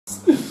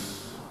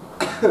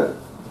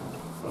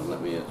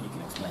Let me You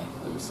can explain.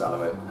 Let me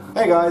salivate.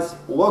 Hey guys,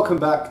 welcome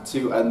back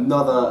to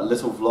another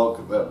little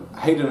vlog that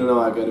Hayden and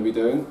I are going to be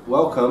doing.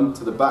 Welcome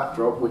to the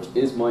backdrop, which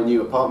is my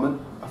new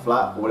apartment, a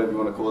flat, or whatever you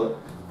want to call it.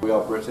 We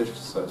are British,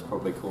 so it's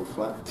probably called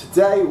flat.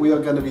 Today we are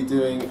going to be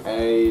doing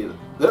a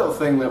little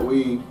thing that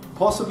we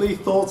possibly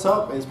thought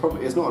up.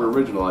 It's not an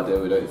original idea,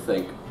 we don't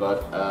think,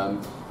 but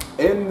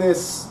in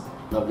this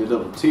lovely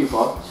little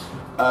teapot,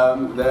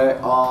 there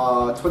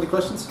are 20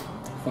 questions.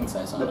 I think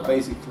so, that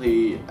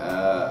basically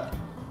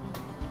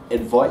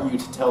invite you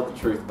to tell the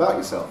truth about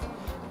yourself.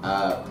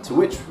 To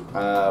which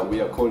we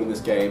are calling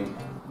this game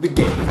the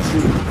Game of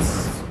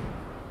Truths.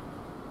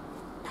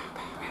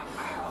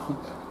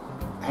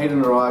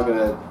 Hayden and I are going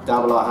to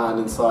dabble our hand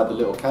inside the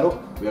little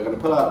kettle. We are going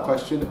to pull out a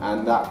question,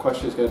 and that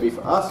question is going to be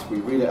for us. We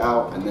read it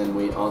out, and then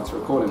we answer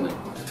accordingly.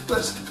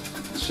 Let's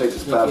shake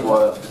this bad boy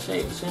up.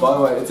 By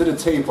the way, it's in a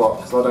teapot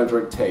because I don't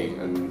drink tea,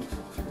 and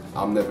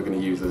I'm never going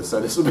to use this,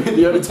 so this will be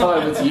the only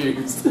time it's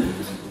used.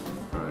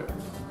 Right,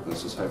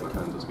 let's just hope my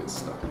hand doesn't get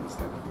stuck in this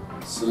thing.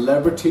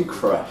 Celebrity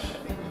crush.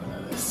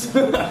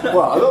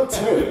 Well, I got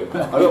two.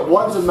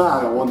 One's a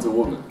man and one's a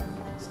woman.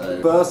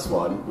 So first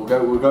one, we'll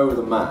go with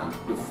a man.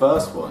 The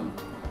first one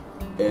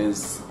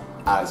is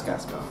Alex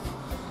Gaspar.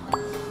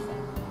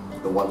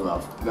 The one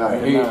love. No,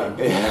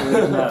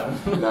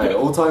 no.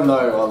 All Time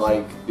Low are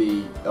like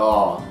they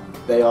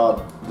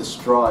are the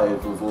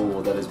strive of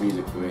all that is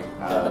music for me.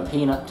 The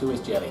peanut to his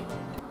jelly. I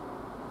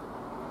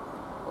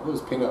thought it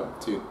was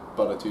peanut to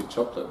butter to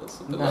chocolate or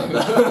something like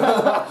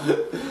that.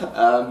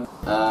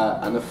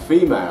 And a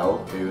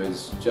female who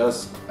has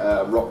just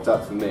rocked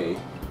up for me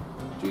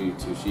due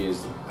to she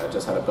has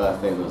just had a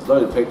birthday and there's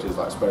loads of pictures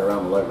like spread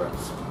around all over her.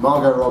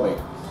 Margot Robbie.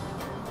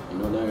 You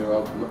don't know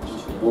her?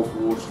 Wolf of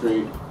Wall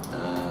Street.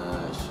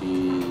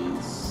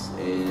 She's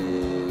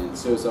in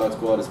Suicide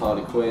Squad as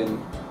Harley Quinn.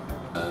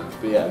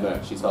 But yeah, no,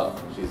 she's hot.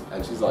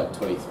 She's like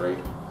 23,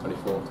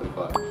 24,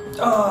 25.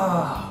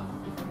 Oh!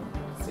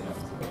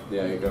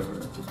 Yeah, you go for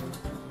it.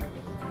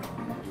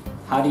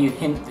 How do you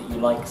hint that you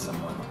like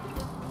someone?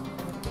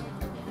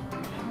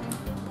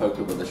 Poke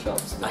her with a sharp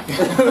stick.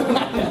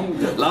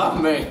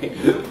 Love me!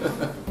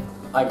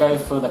 I go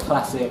for the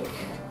classic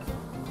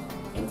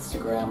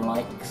Instagram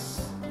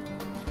likes.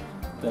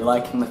 The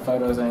liking the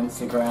photos on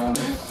Instagram.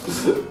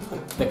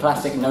 The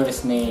classic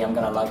notice me, I'm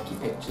gonna like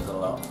your pictures a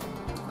lot.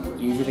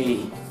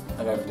 Usually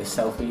I go for the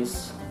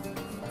selfies.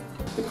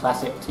 The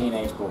classic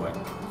teenage boy.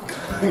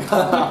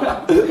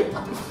 How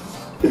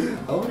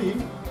old are you?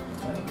 20.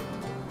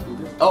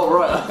 Oh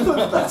right,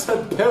 that's a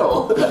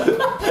pill.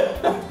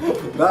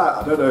 That,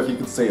 I don't know if you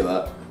can see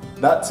that.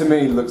 That to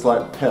me looks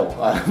like pill.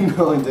 I have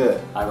no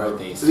idea. I wrote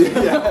these.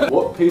 Yeah.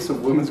 What piece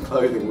of women's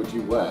clothing would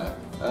you wear?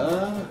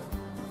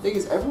 Thing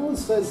is, everyone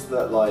says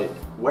that like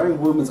wearing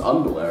women's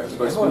underwear is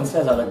supposed Everyone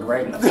says I look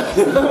great in that.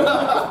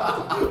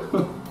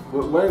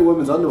 Wearing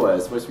women's underwear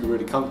is supposed to be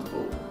really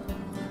comfortable.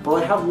 But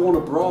I have worn a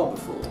bra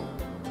before.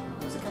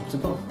 Was it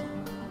comfortable?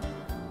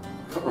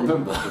 I can't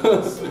remember. It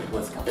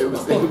was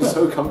comfortable. It was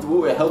so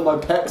comfortable, it held my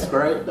pecs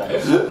great.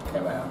 Okay,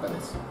 wait, I've got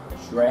this.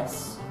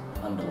 Dress,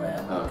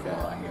 underwear, okay. or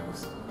high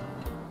heels.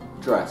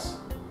 Dress.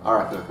 I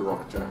reckon I could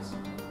rock a dress.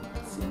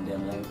 Seen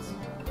them legs.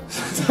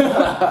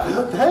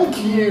 Thank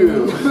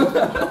you! Here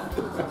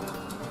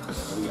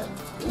we go.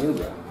 Here we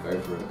go. Go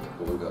for it.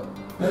 What we got?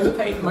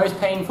 Most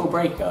painful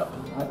breakup.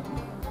 I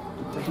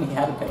really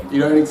had a painful You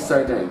don't need to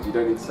breakup. say names. You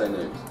don't need to say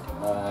names.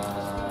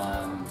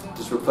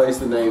 Just replace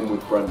the name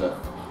with Brenda.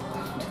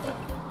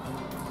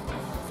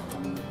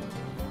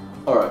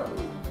 Alright.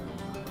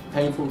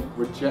 Painful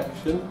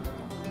rejection?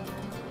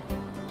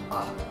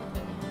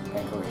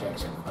 Painful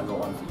rejection. I got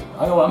one for you.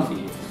 I got one for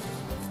you.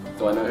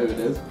 Do I know who it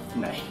is?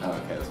 No. Oh,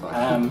 okay, that's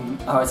fine.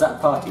 I was at a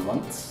party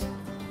once,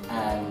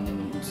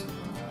 and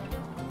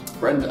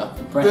Brenda.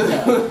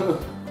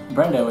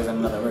 Brenda was in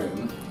another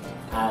room,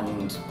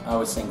 and I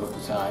was single at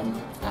the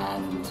time,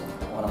 and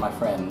one of my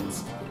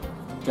friends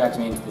dragged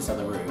me into this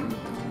other room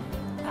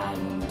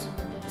and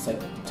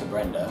said to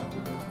Brenda,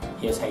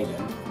 "Here's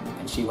Hayden,"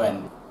 and she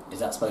went, "Is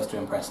that supposed to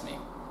impress me?"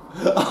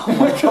 Oh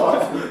my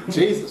god!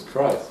 Jesus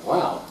Christ!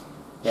 Wow.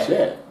 Yeah.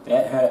 Shit.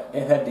 It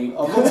hurt deep.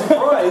 I'm not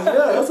surprised. Yeah,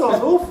 that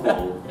sounds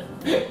awful.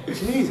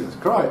 Jesus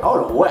Christ! I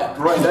would have wept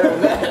right there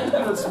and then.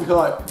 I'd just be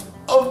like,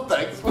 "Oh,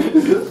 thanks."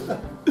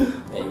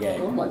 There you go.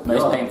 Oh my God.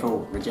 Most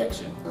painful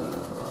rejection.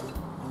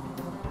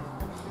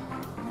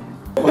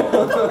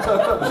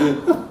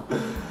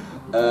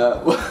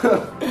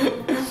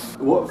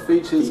 What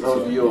features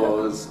of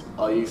yours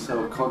are you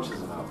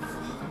self-conscious about?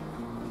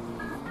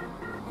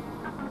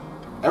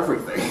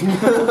 Everything,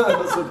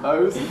 I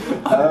suppose.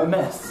 I'm a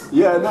mess.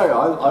 Yeah,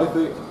 no, I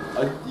think,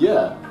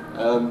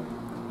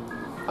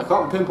 I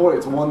can't pinpoint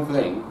it to one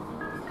thing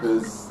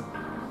because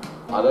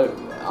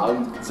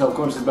I'm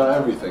self-conscious about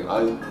everything.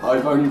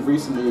 I've only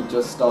recently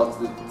just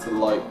started to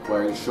like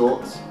wearing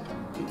shorts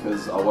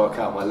because I work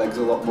out my legs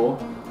a lot more.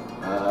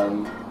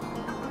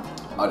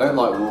 I don't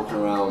like walking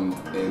around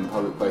in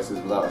public places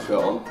without a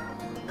shirt on.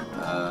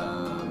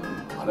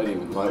 I don't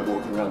even like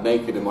walking around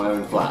naked in my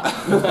own flat.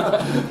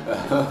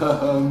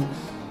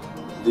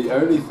 The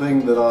only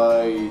thing that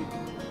I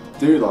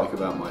do like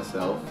about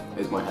myself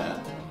is my hair.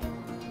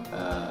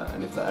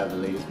 And if that ever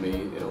leaves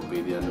me, it'll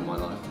be the end of my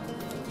life.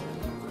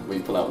 We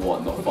pull out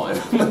 1, not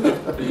 5.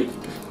 Okay.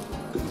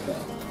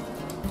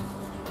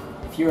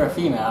 If you were a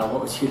female,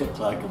 what would you look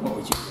like and what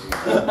would you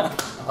do?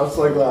 I'm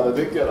so glad I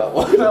didn't get that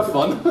one. Have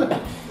fun.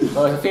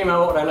 Well, as a female,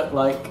 what would I look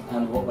like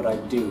and what would I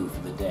do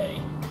for the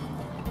day?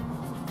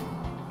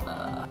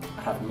 I'd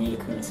have Mila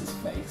Kunis's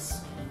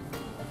face.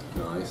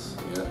 Nice,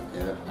 yeah.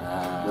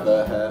 With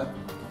her hair?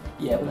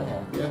 Yeah, with her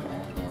hair. Yeah.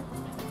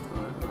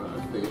 Alright, I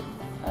can dig it.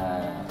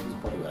 Whose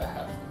body would I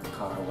have?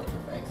 Cara, what's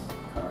her face?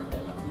 Cara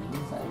Delevingne,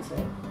 is that how you say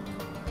it?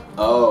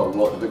 Oh,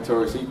 what, the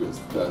Victoria's Secret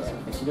person?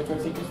 Yeah. Is she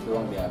Victoria's Secret? The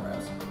one with the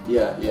eyebrows.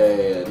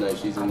 Yeah. No,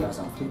 she's in eyebrows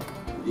on fleek.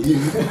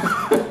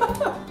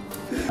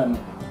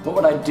 What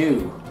would I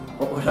do?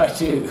 What would I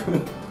do?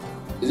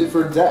 Is it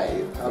for a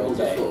day? How For long a is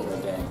it day. for? For a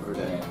day. For a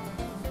day.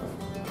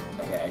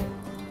 Yeah. Okay.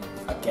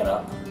 I'd get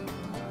up.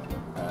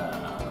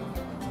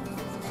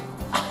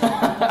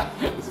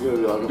 It's gonna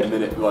be like a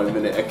minute by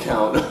minute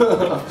account.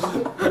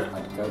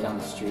 I'd go down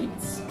the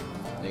streets.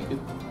 Naked?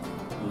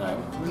 No.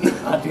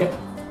 I'd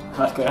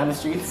go down the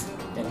streets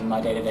in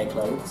my day-to-day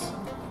clothes,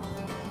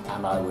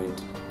 and I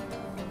would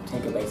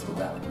take a baseball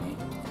bat with me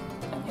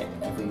and hit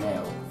every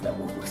male that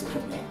walks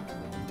at me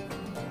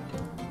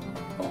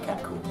or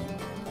catcalled me.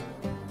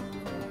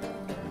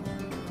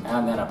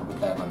 And then I'd probably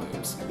play with my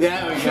boobs.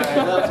 Yeah, we go.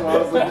 That's what I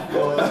was looking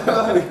for.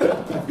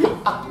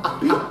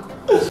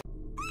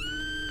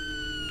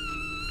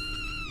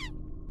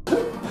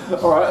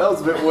 Alright, that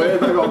was a bit weird.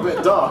 They got a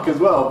bit dark as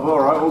well, but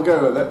alright, we'll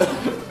go with it.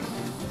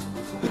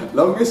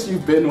 Longest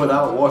you've been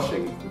without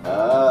washing?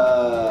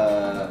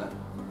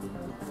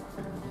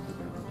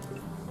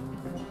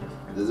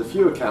 There's a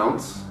few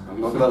accounts, I'm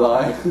not gonna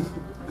lie.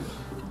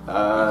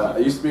 I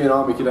used to be in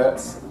Army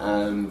Cadets,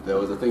 and there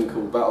was a thing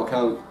called Battle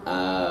Camp,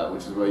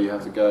 which is where you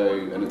have to go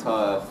an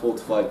entire 4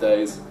 to 5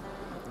 days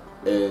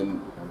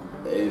in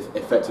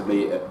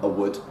effectively a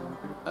wood.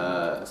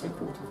 I say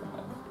 45.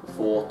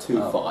 4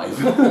 to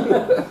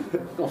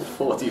 5. Not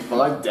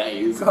 45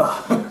 days.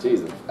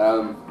 Jesus.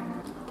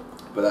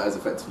 But that is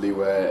effectively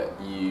where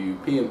you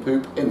pee and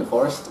poop in the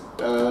forest,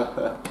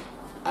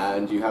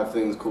 and you have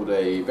things called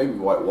a baby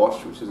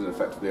whitewash, which isn't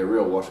effectively a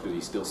real wash because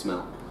you still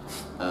smell.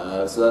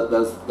 So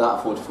there's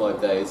that 45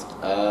 days.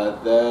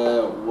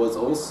 There was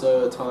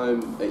also a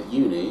time at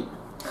uni,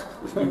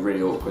 which would be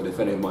really awkward if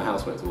any of my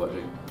housemates were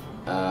watching.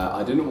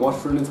 I didn't wash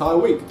for an entire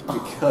week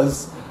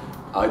because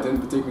I didn't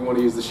particularly want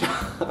to use the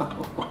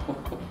shower.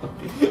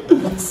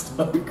 That's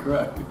so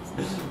gross.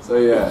 So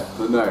yeah,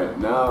 but no,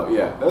 now,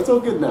 yeah, that's all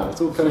good now.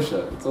 It's all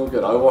kosher. It's all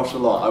good. I wash a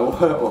lot. I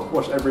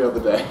wash every other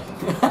day.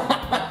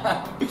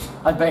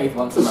 I bathe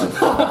once a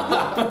month.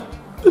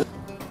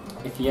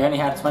 If you only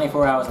had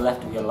 24 hours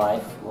left of your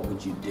life, what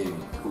would you do?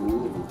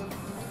 Ooh.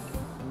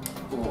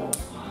 Oh,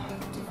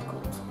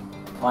 difficult.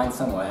 Find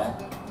somewhere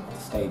to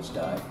stage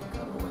dive.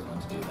 I've always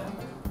wanted to do that.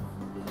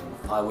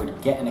 I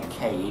would get in a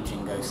cage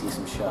and go see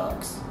some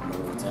sharks in the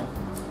water.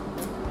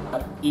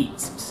 I'd eat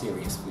some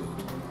serious food.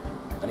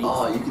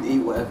 You can eat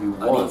whatever you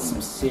want. I'd eat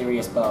some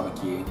serious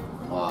barbecue.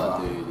 Oh,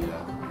 dude,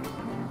 yeah.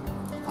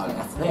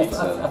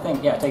 I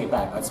think, yeah, take it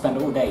back. I'd spend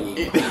all day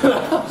eating.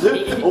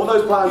 All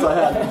those plans I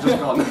had have just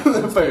gone.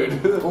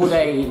 Food. All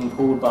day eating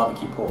pulled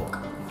barbecue pork.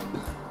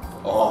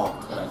 Oh.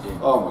 That's what I do.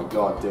 Oh my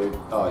god, dude.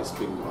 Oh, it's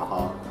speaking to my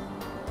heart.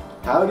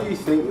 How do you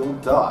think you'll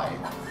die?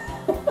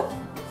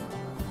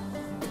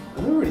 I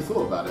never really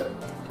thought about it.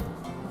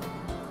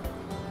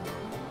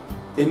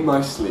 In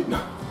my sleep, no.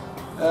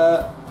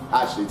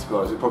 Actually, to be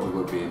honest, it probably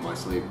would be in my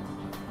sleep.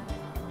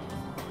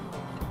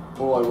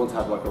 Or I want to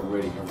have like a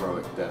really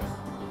heroic death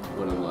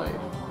when I'm like,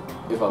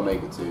 if I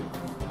make it to,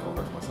 God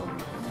rest my son.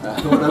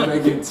 When I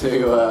make it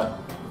to,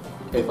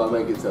 if I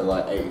make it to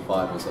like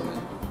 85 or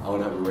something, I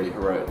want to have a really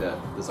heroic death.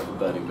 There's like a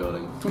burning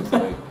building or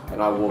something,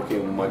 and I walk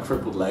in with my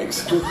crippled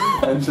legs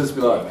and just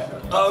be like,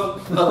 oh,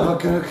 I'm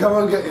gonna come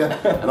and get you,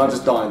 and I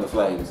just die in the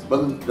flames.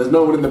 But there's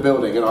no one in the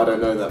building, and I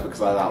don't know that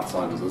because I have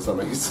Alzheimer's or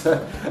something. So,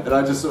 and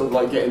I just sort of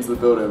like get into the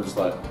building and I'm just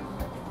like,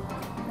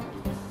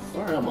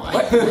 where am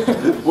I?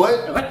 What?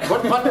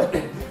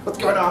 What's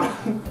going on?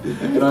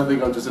 And I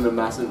think I'm just in a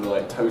massive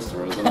like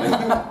toaster or something.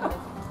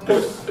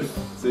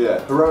 So yeah,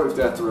 heroic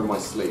death or in my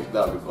sleep.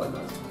 That would be quite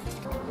nice.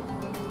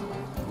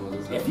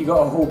 If you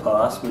got a hall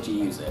pass, would you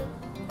use it?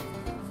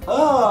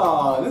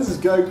 Ah, this is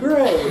going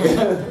great.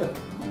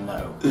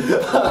 No.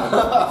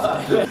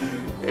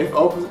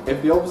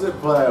 If the opposite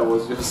player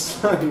was just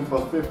standing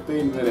for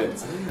 15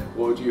 minutes,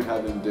 what would you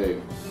have him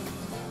do?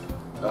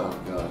 Oh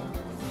god.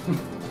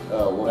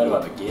 Oh, Where do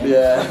I begin?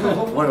 Yeah.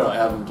 What do I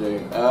have him do?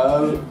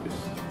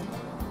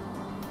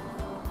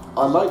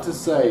 I'd like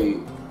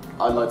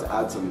to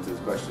add something to this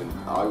question.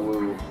 I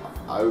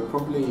would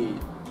probably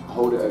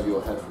hold it over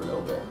your head for a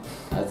little bit.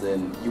 As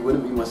in, you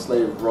wouldn't be my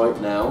slave right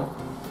now.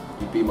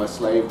 You'd be my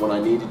slave when I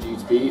needed you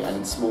to be, and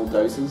in small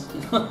doses.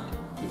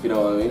 If you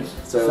know what I mean.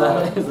 So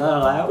is that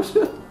allowed?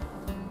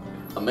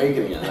 I'm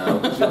making it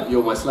now.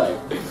 You're my slave.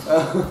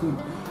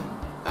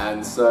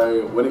 And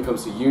so when it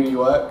comes to uni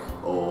work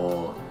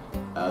or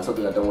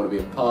something I don't want to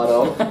be a part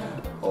of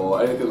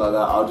or anything like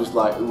that, I'll just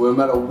like, no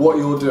matter what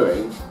you're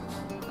doing,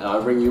 and I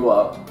ring you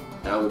up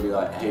and I'm gonna be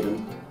like,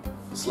 Haden,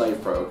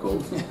 slave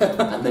protocol,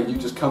 and then you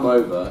just come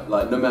over,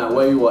 like no matter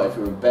where you are, if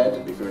you're in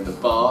bed, if you're in the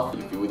bath,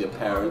 if you're with your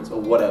parents or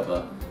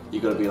whatever, you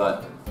gotta be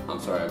like, I'm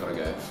sorry, I gotta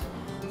go.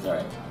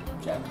 Sorry,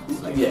 Jack.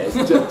 Slave. Yeah,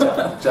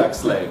 it's Jack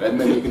Slave, and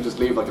then you can just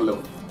leave like a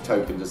little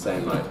token just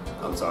saying like,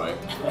 I'm sorry,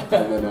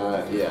 and then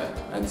yeah,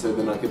 and so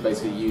then I could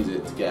basically use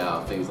it to get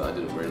out things that I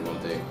didn't really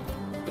want to do.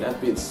 But it has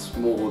to be in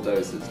small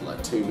doses,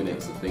 like 2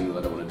 minutes of things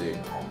I don't want to do.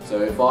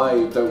 So if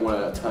I don't want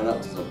to turn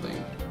up to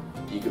something,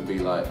 you could be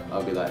like,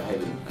 I'll be like,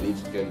 Haden, I need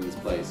you to go to this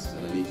place,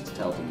 and I need you to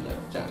tell them that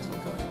Jack's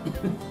not coming.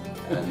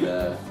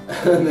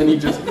 And then you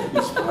just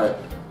like,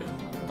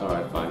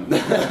 alright, fine.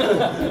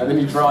 And then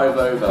you drive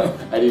over,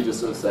 and you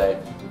just sort of say,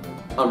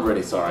 I'm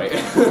really sorry.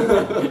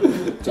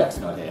 Jack's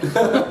not here.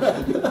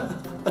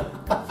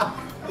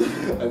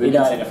 And He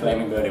died in a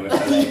flaming building with no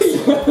legs.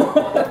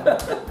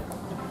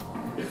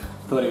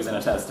 Thought he was in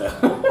a toaster.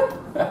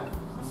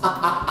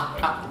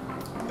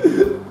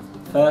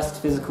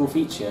 First physical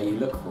feature you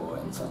look for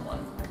in someone.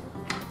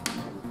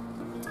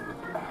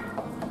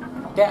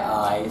 Get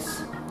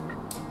eyes.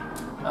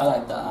 I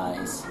like the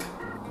eyes.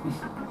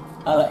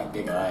 I like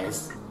big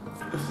eyes.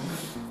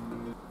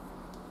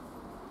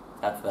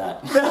 That's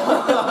that.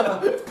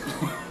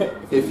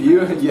 If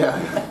you, yeah,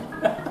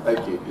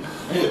 thank you.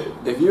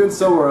 If you and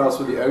somewhere else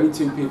were the only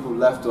two people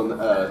left on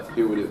Earth,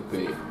 who would it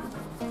be?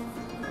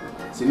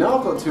 See, now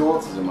I've got two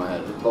answers in my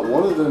head, but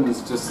one of them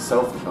is just a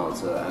selfish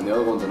answer, and the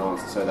other one's an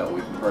answer so that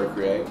we can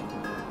procreate.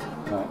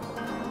 Right.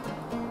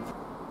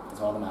 It's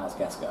one of them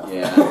Madagascar.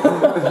 Yeah.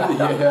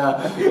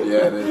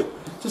 Yeah.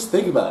 Just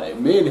think about it.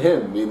 Me and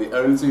him being the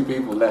only two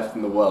people left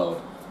in the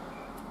world,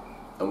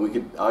 and we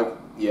could,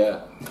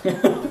 yeah.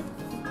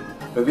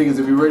 The thing is,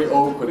 it'd be really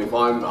awkward if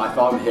I'm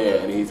here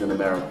and he's in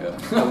America,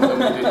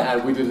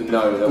 and we didn't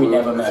know that we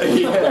never met.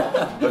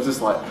 Yeah, I was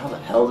just like, how the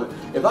hell did?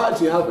 If that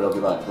actually happened, I'd be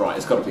like, right,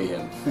 it's got to be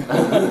him.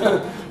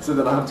 So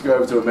then I have to go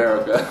over to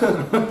America,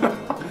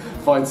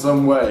 find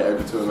some way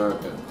over to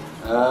America.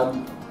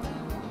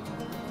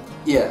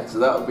 Yeah, so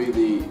that would be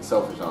the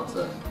selfish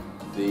answer.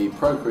 The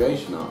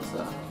procreation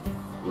answer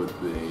would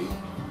be,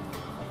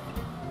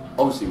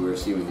 obviously, we're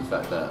assuming the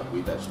fact that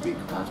we'd actually be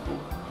compatible.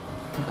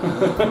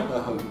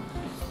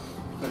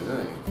 I don't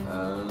know.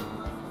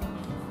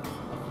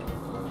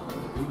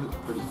 He looks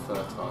pretty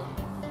fertile.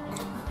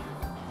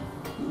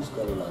 Who's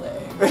got a lot of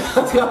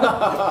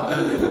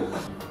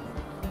eggs?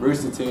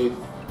 Rooster Teeth,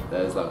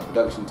 there's like a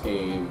production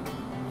team,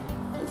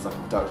 it's like a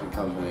production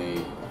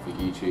company for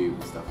YouTube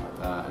and stuff like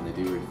that, and they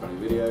do really funny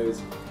videos.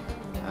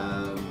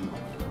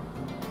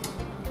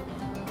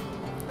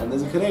 And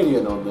there's a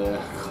Canadian on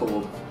there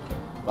called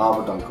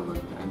Barbara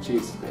Dunkelman, and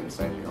she's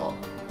insanely hot.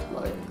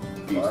 Like,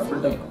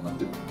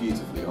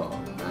 beautifully hot,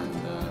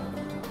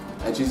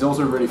 and she's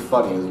also really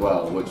funny as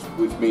well, which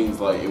means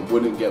like it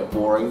wouldn't get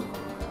boring,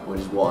 which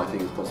is what I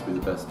think is possibly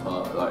the best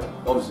part. Like,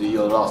 obviously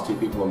you're the last two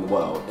people in the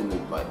world, in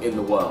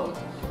the world,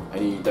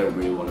 and you don't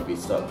really want to be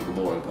stuck with a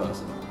boring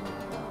person.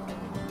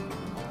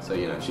 So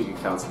you know, she could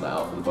cancel that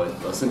out for the both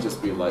of us and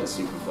just be like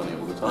super funny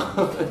all the time.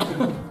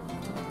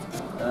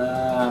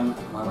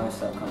 My most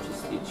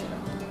subconscious feature.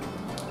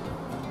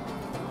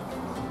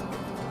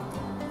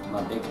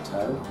 My big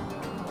toe.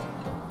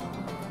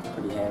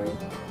 Pretty hairy.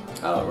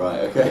 Oh, right,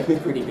 okay.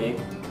 Pretty big.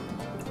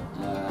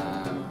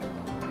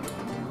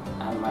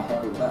 And my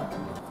hairy butt.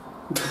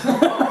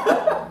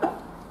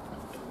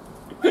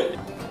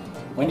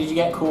 When did you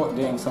get caught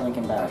doing something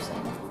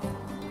embarrassing?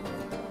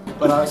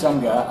 When I was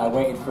younger, I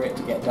waited for it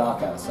to get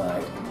dark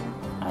outside,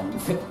 and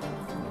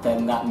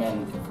then that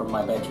meant from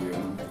my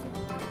bedroom,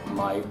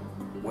 my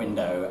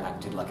window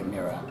acted like a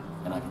mirror,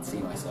 and I could see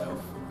myself.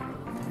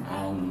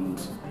 And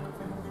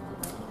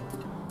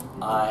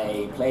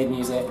I played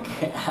music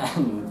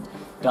and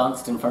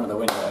danced in front of the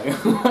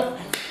window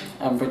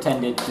and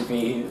pretended to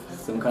be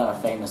some kind of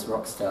famous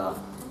rock star.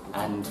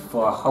 And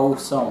for a whole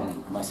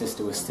song, my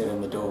sister was still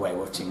in the doorway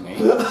watching me.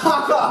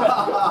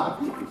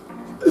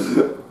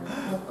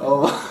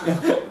 Oh.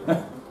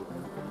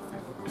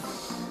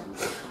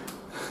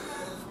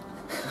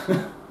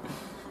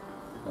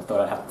 I thought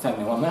I'd have to tell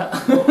anyone that.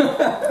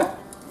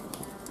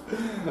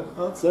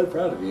 I'm so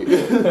proud of you.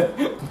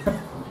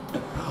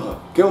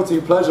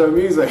 Guilty pleasure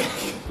music.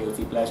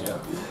 Guilty pleasure.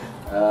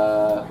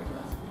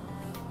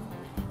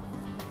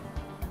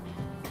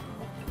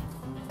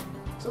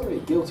 It's not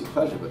really guilty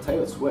pleasure, but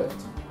Taylor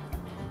Swift.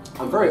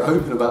 I'm very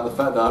open about the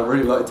fact that I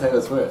really like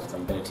Taylor Swift.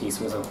 Some bit of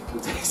T-Swizzle.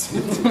 It's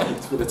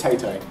with a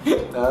Tay-Tay.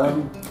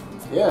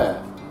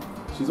 Yeah,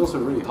 she's also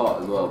really hot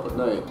as well, but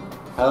no,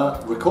 her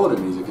recorded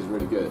music is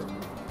really good.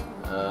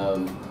 I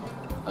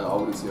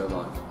wouldn't see her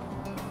live.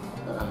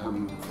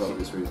 For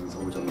obvious reasons,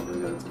 which I'm not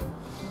going to go into.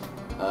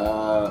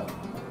 But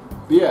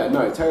yeah,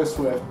 no, Taylor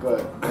Swift,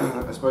 but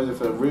I suppose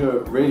if a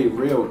really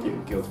real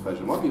guilty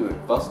pleasure, it might be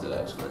like Busted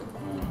actually.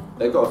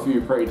 They've got a few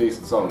pretty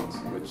decent songs,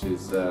 which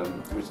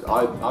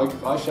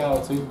I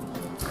shout to.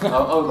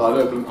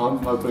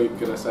 I'm openly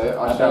gonna say it.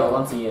 I bet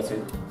once a year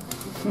too.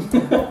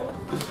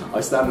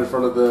 I stand in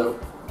front of the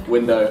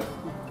window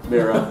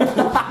mirror,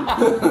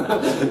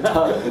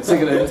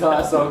 singing an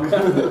entire song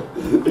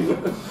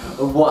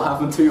of What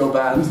Happened to Your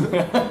Band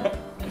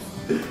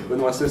with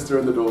my sister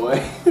in the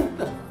doorway.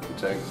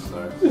 Joke,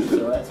 sorry.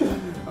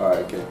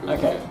 Alright, okay.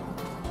 Okay,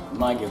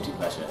 my guilty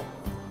pleasure.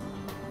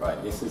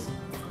 Right, this is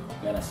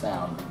gonna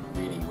sound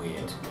really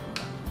weird,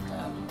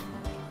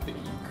 but you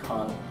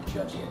can't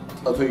judge it.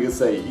 I thought you could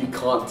say you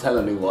can't tell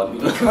anyone.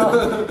 You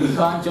can't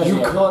judge it.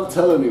 You can't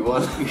tell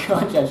anyone. You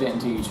can't judge it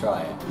until you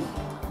try it.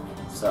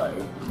 So,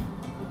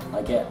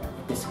 I get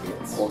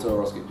biscuits.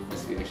 Autoerotic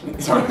investigation.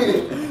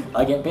 Sorry.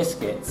 I get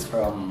biscuits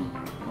from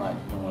like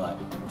normal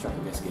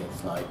chocolate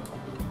biscuits, like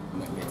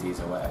McVitie's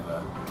or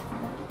whatever.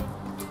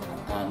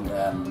 And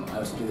I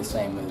also do the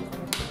same with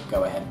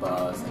go-ahead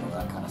bars and all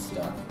that kind of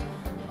stuff.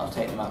 I'll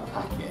take them out of the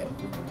packet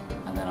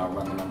and then I'll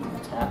run them under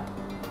the tap.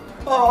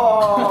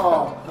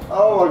 Oh!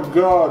 Oh my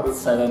god!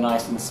 So they're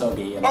nice and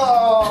soggy. And,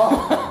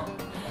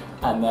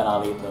 and then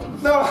I'll eat them.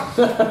 No!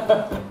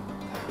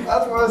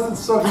 That's worse than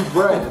soggy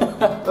bread.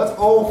 That's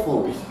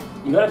awful.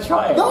 You gotta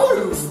try it.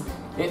 No!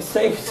 It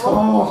saves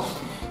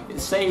it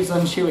saves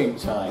on chewing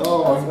time.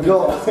 Oh my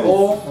god, that's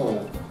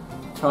awful.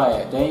 Try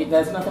it.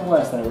 There's nothing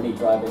worse than a really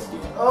dry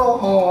biscuit.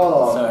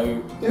 Oh!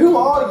 So who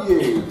are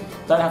you?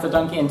 Don't have to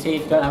dunk it in tea.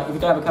 If you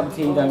don't have a cup of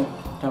tea, don't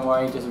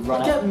worry. Just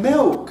run Get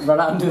milk. Run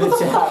out under the tap. What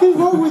the fuck is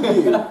wrong with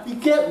you? You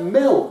get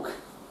milk.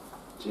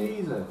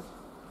 Jesus.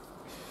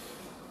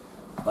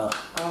 Well.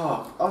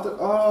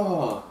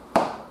 Oh.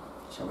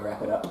 Shall we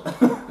wrap it up?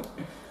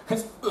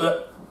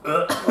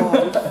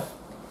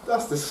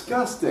 That's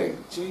disgusting.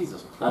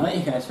 Jesus. I know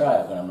you're gonna try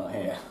it when I'm not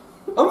here.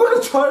 I'm not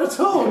gonna try it at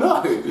all.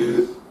 No.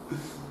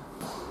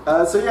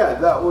 So yeah,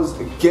 that was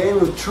a Game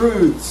of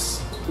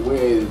Truths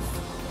with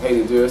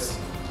Haden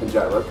and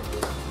Jack Rook.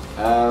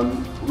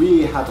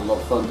 We had a lot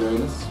of fun doing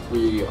this.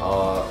 We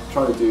are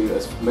trying to do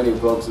as many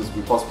vlogs as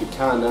we possibly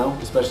can now,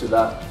 especially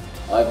that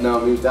I've now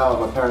moved out of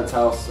my parents'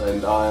 house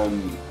and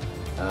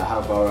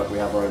we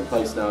have our own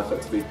place now,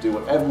 effectively to do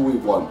whatever we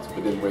want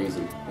within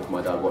reason, if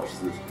my dad watches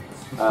this.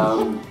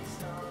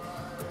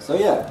 So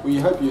yeah, we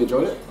hope you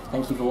enjoyed it.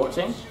 Thank you for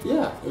watching.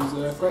 Yeah, it was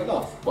a great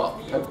laugh. Well,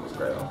 I hope it was a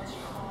great laugh.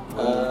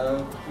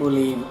 We'll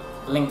leave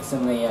links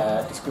in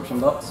the description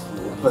box.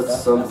 We'll put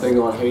something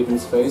on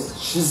Hayden's face.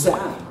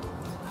 Shazam!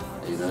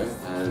 You know,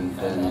 and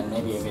then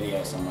maybe a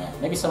video somewhere.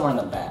 Maybe somewhere in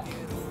the back.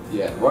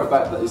 Yeah, right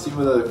back there. You see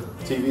where the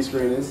TV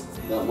screen is?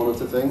 That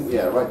monitor thing?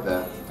 Yeah, right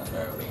there. That's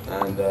where it'll be.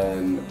 And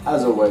then,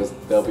 as always,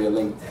 there'll be a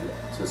link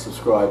to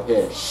subscribe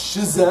here.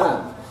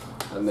 Shazam!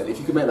 And then if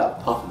you could make that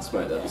puff and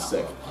smoke, that'd be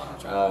sick.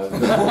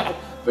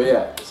 But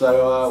yeah,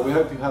 so we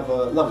hope you have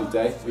a lovely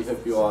day. We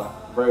hope you are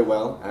very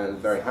well and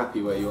very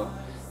happy where you are.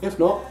 If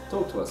not,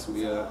 talk to us.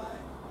 We are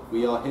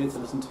here to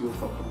listen to your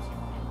problems.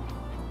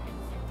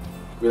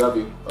 We love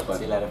you. Bye bye.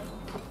 See you later.